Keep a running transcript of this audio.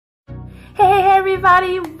Hey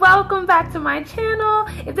everybody, welcome back to my channel.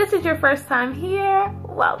 If this is your first time here,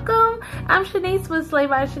 welcome. I'm Shanice with Slay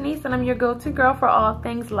by Shanice, and I'm your go-to girl for all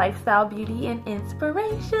things lifestyle, beauty, and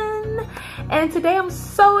inspiration. And today I'm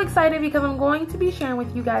so excited because I'm going to be sharing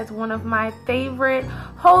with you guys one of my favorite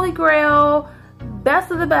holy grail,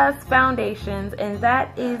 best of the best foundations, and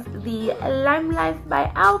that is the Limelight by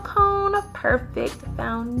Alcone Perfect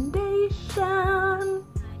Foundation.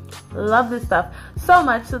 Love this stuff so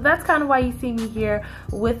much, so that's kind of why you see me here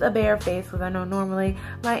with a bare face, because I know normally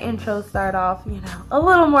my intros start off, you know, a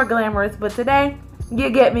little more glamorous, but today you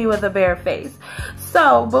get me with a bare face.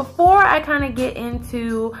 So before I kind of get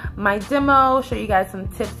into my demo, show you guys some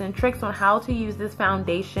tips and tricks on how to use this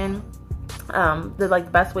foundation, the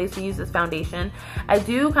best ways to use this foundation, I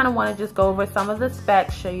do kind of want to just go over some of the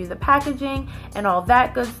specs, show you the packaging and all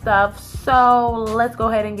that good stuff. So let's go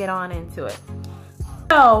ahead and get on into it.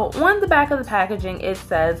 So on the back of the packaging, it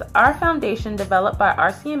says, our foundation developed by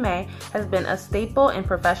RCMA has been a staple in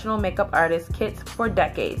professional makeup artist kits for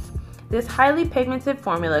decades. This highly pigmented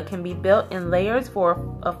formula can be built in layers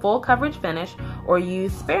for a full coverage finish or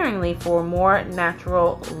used sparingly for a more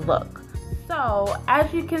natural look. So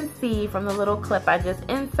as you can see from the little clip I just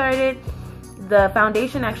inserted, the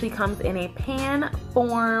foundation actually comes in a pan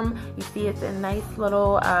form. You see it's a nice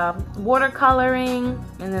little watercoloring,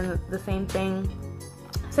 and then the same thing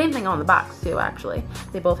on the box too. Actually,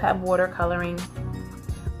 they both have watercoloring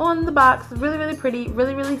on the box. Really pretty,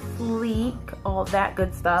 really sleek, all that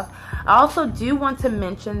good stuff. I also do want to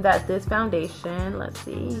mention that this foundation, let's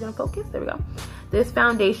see, you gonna focus? There we go. This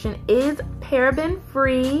foundation is paraben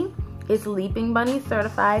free, it's Leaping Bunny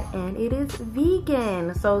certified, and it is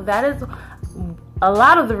vegan. So that is a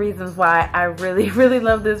lot of the reasons why I really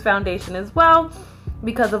love this foundation as well,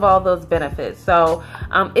 because of all those benefits. So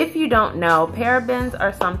if you don't know, parabens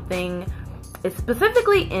are something, it's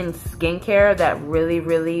specifically in skincare, that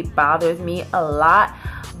really bothers me a lot.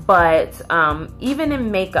 But even in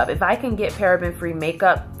makeup, if I can get paraben free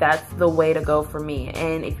makeup, that's the way to go for me.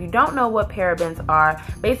 And if you don't know what parabens are,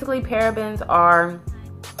 basically parabens are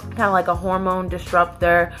kind of like a hormone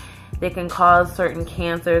disruptor. They can cause certain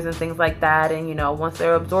cancers and things like that, and you know, once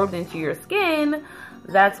they're absorbed into your skin,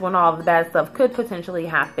 that's when all the bad stuff could potentially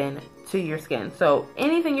happen to your skin. So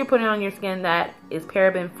anything you're putting on your skin that is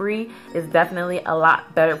paraben free is definitely a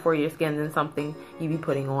lot better for your skin than something you be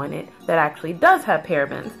putting on it that actually does have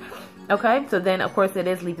parabens. Okay, so then of course it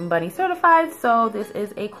is Leaping Bunny certified, so this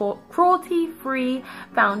is a cruelty-free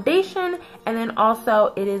foundation, and then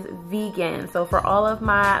also it is vegan. So for all of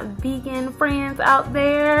my vegan friends out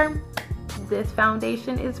there, this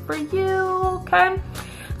foundation is for you, okay?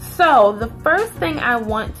 So the first thing I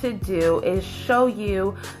want to do is show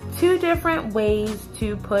you two different ways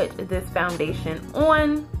to put this foundation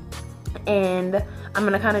on, and I'm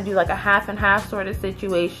gonna kind of do like a half and half sort of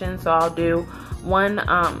situation. So I'll do one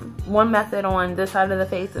method on this side of the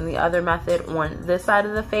face and the other method on this side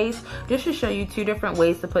of the face, just to show you two different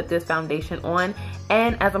ways to put this foundation on.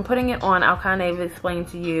 And as I'm putting it on, I'll kind of explain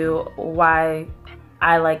to you why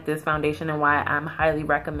I like this foundation and why I'm highly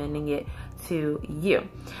recommending it to you.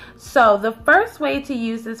 So the first way to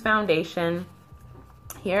use this foundation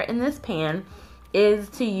here in this pan is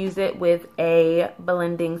to use it with a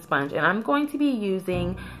blending sponge, and I'm going to be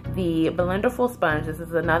using the Blenderful sponge. This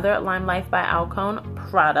is another Limelight by Alcone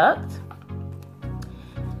product,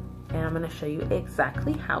 and I'm going to show you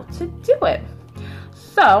exactly how to do it.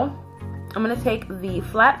 So I'm going to take the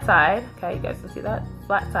flat side, okay, you guys can see that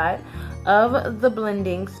flat side of the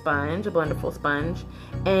blending sponge, a Blenderful sponge,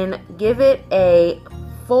 and give it a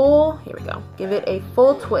full, here we go, give it a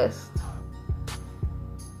full twist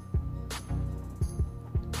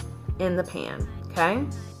in the pan, okay,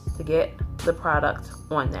 to get the product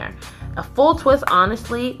on there. A full twist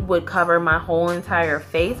honestly would cover my whole entire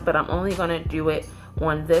face, but I'm only going to do it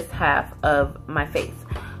on this half of my face.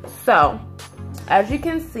 So as you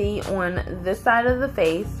can see on this side of the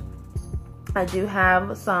face, I do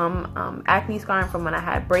have some acne scarring from when I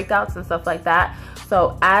had breakouts and stuff like that.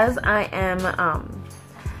 So as I am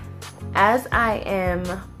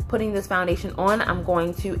putting this foundation on, I'm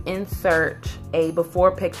going to insert a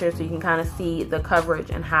before picture so you can kind of see the coverage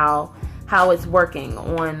and how it's working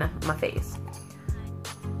on my face.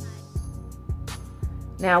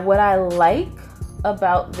 Now what I like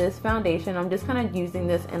about this foundation, I'm just kind of using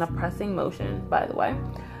this in a pressing motion, by the way,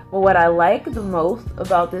 but what I like the most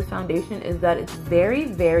about this foundation is that it's very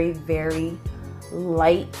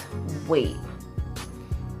lightweight,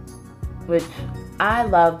 which I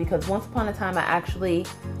love, because once upon a time I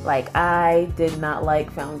did not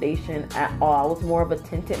like foundation at all. I was more of a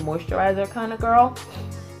tinted moisturizer kind of girl,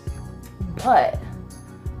 but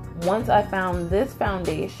once I found this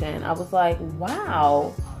foundation, I was like,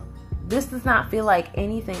 wow, this does not feel like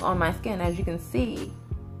anything on my skin. As you can see,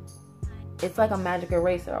 it's like a magic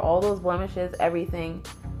eraser. All those blemishes, everything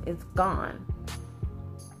is gone.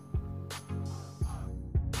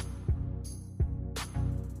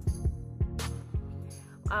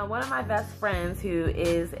 One of my best friends, who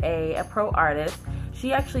is a pro artist,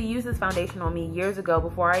 she actually used this foundation on me years ago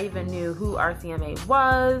before I even knew who RCMA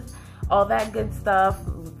was, all that good stuff,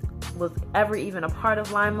 was ever even a part of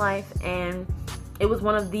Limelife. And it was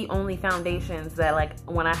one of the only foundations that, like,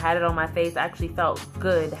 when I had it on my face, I actually felt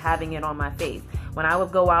good having it on my face. When I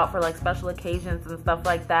would go out for like special occasions and stuff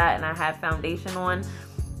like that, and I had foundation on,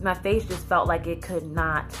 my face just felt like it could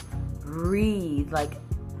not breathe. Like,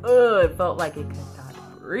 it felt like it could not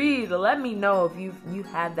breathe. Let me know if you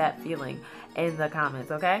had that feeling in the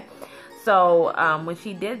comments, okay? So when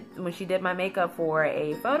she did my makeup for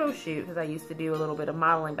a photo shoot, because I used to do a little bit of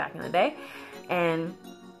modeling back in the day, and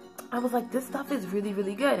I was like, this stuff is really,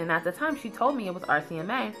 really good. And at the time, she told me it was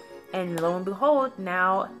RCMA, and lo and behold,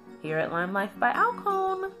 now here at Limelife by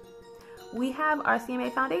Alcone, we have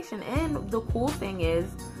RCMA foundation. And the cool thing is,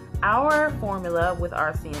 our formula with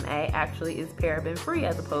RCMA actually is paraben free,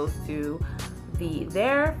 as opposed to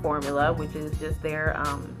their formula, which is just their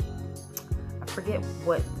I forget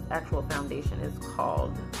what actual foundation is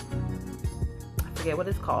called. I forget what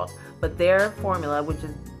it's called, but their formula, which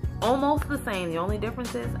is almost the same. The only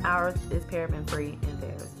difference is ours is paraben free and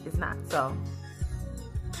theirs is not. So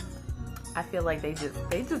I feel like they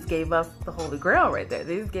just gave us the Holy Grail right there.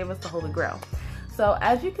 They just gave us the Holy Grail. So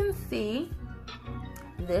as you can see,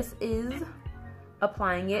 this is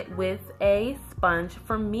applying it with a sponge.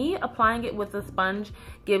 For me, applying it with a sponge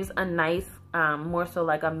gives a nice, more so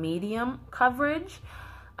like a medium coverage.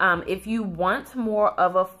 If you want more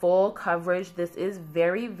of a full coverage, this is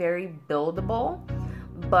very, very buildable.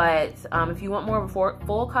 But if you want more of a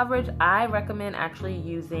full coverage, I recommend actually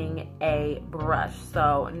using a brush.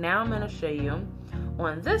 So now I'm going to show you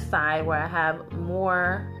on this side where I have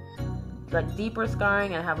more like deeper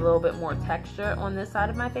scarring and I have a little bit more texture on this side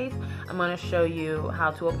of my face. I'm going to show you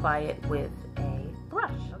how to apply it with a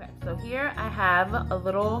brush. Okay, so here I have a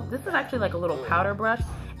little, this is actually like a little powder brush,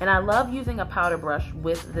 and I love using a powder brush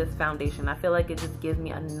with this foundation. I feel like it just gives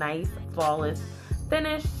me a nice flawless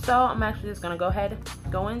finish. So I'm actually just going to go ahead,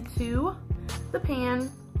 go into the pan,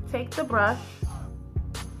 take the brush,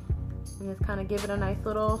 and just kind of give it a nice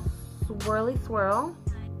little swirly swirl,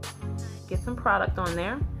 get some product on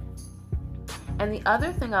there. And the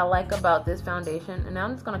other thing I like about this foundation, and now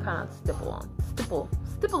I'm just going to kind of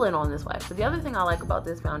stipple it on this way. So the other thing I like about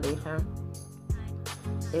this foundation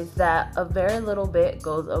is that a very little bit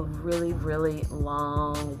goes a really, really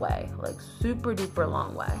long way, like super duper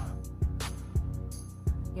long way.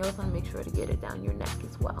 You always want to make sure to get it down your neck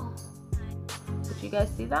as well. Did you guys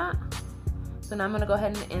see that? So now I'm going to go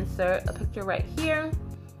ahead and insert a picture right here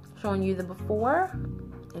showing you the before,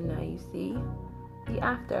 and now you see the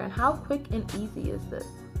after. And how quick and easy is this?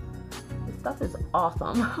 This stuff is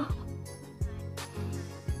awesome.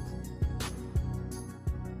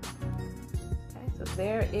 Okay, so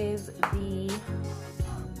there is the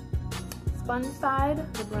sponge side,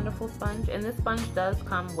 the Blenderful sponge, and this sponge does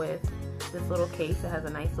come with this little case. It has a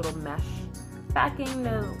nice little mesh backing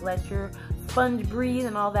to let your sponge breathe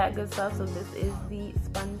and all that good stuff. So this is the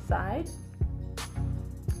sponge side,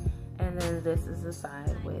 and then this is the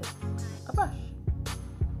side with a brush.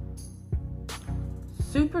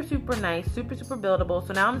 Super, super nice, super, super buildable.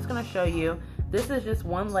 So now I'm just going to show you, this is just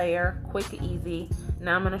one layer, quick, easy.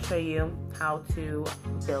 Now I'm going to show you how to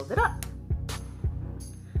build it up.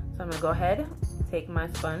 So I'm going to go ahead, take my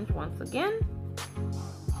sponge once again,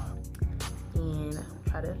 and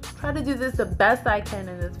try to do this the best I can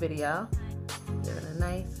in this video. Give it a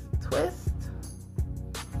nice twist.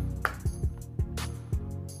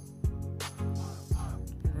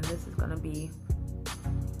 And then this is going to be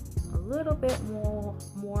a little bit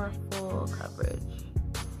more full coverage.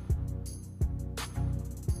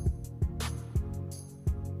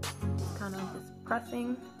 Just kind of just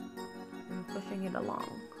pressing and pushing it along.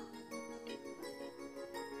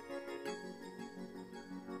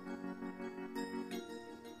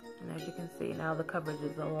 And as you can see, now the coverage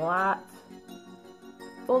is a lot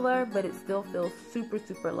fuller, but it still feels super,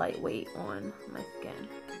 super lightweight on my skin.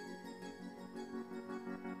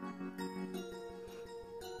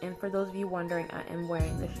 And for those of you wondering, I am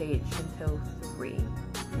wearing the shade Shinto 3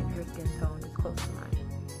 if your skin tone is close to mine.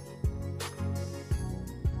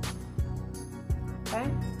 Okay,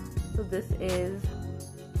 so this is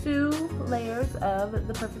 2 layers of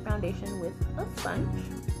the perfect foundation with a sponge.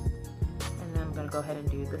 And then I'm going to go ahead and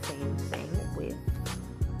do the same thing with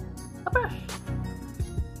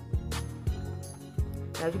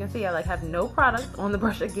As you can see, I like have no product on the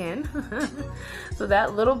brush again. So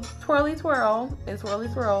that little twirly twirl and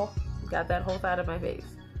swirly swirl got that whole side of my face.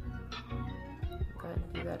 Go ahead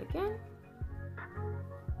and do that again.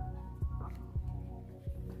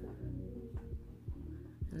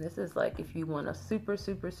 And this is like if you want a super,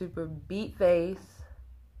 super, super beat face,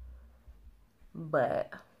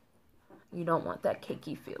 but you don't want that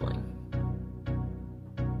cakey feeling.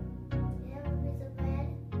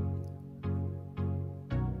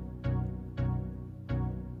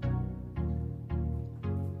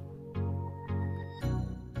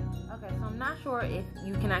 Not sure if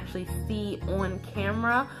you can actually see on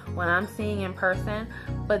camera what I'm seeing in person,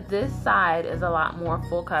 but this side is a lot more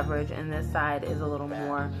full coverage and this side is a little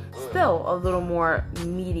more, still a little more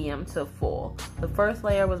medium to full. The first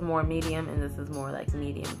layer was more medium and this is more like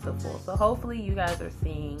medium to full. So hopefully you guys are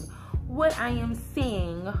seeing what I am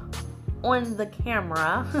seeing on the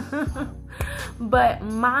camera. But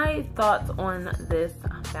my thoughts on this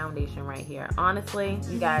foundation right here, honestly,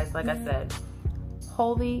 you guys, like I said,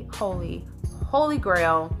 holy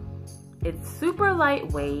grail. It's super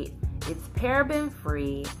lightweight, it's paraben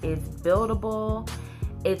free, it's buildable,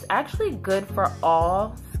 it's actually good for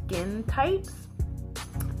all skin types.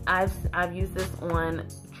 I've used this on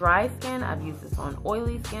dry skin, I've used this on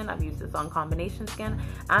oily skin, I've used this on combination skin.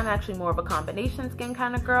 I'm actually more of a combination skin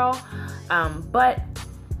kind of girl, but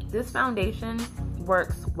this foundation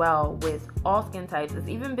works well with all skin types. It's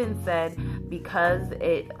even been said, because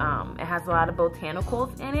it has a lot of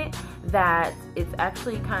botanicals in it, that it's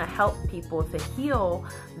actually kind of helped people to heal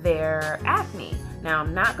their acne. Now,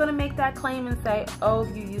 I'm not going to make that claim and say, oh,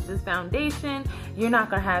 if you use this foundation, you're not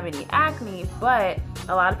going to have any acne, but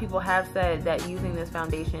a lot of people have said that using this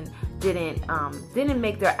foundation didn't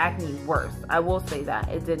make their acne worse. I will say that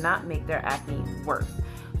it did not make their acne worse.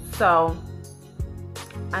 So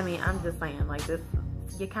I mean, I'm just saying, like, this,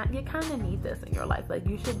 you kind of need this in your life. Like,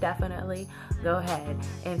 you should definitely go ahead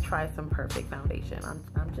and try some Perfect foundation.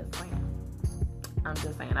 I'm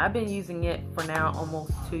just saying. I've been using it for now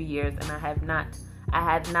almost 2 years, and I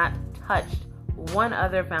had not touched one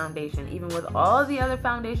other foundation, even with all the other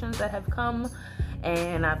foundations that have come.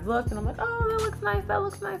 And I've looked and I'm like, oh, that looks nice, that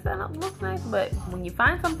looks nice, that looks nice. But when you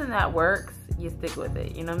find something that works, you stick with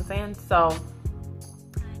it. You know what I'm saying? So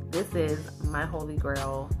this is my holy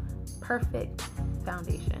grail Perfect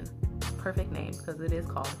foundation. Perfect name, because it is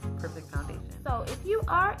called Perfect Foundation. So if you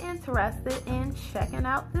are interested in checking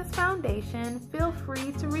out this foundation, feel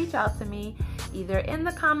free to reach out to me either in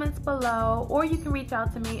the comments below, or you can reach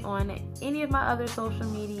out to me on any of my other social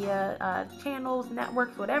media channels,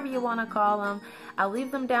 networks, whatever you want to call them. I'll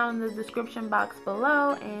leave them down in the description box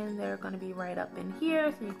below, and they're going to be right up in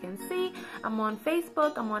here so you can see. I'm on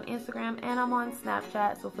Facebook, I'm on Instagram, and I'm on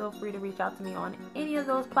Snapchat, so feel free to reach out to me on any of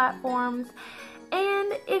those platforms.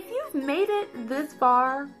 And if you've made it this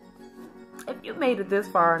far, in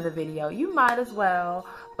the video, you might as well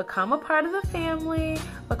become a part of the family,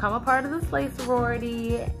 become a part of the Slay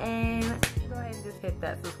sorority, and go ahead and just hit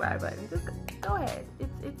that subscribe button. Just go ahead.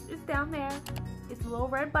 It's down there. It's a little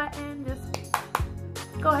red button. Just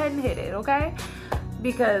go ahead and hit it, okay?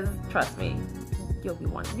 Because trust me, you'll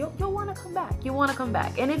want to come back. You'll want to come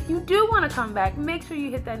back. And if you do want to come back, make sure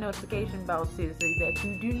you hit that notification bell too, so that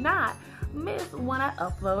you do not miss when I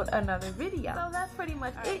upload another video. So that's pretty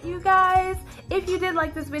much it, you guys. If you did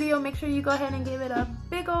like this video, make sure you go ahead and give it a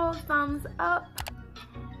big old thumbs up.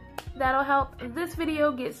 That'll help this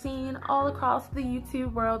video get seen all across the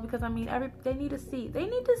YouTube world, because I mean, they need to see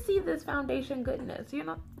this foundation goodness. You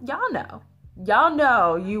know, y'all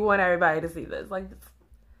know you want everybody to see this. Like,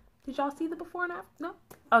 did y'all see the before and after? No?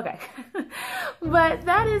 Okay. But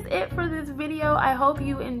that is it for this video. I hope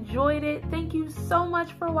you enjoyed it. Thank you so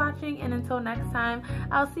much for watching, and until next time,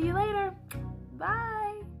 I'll see you later. Bye.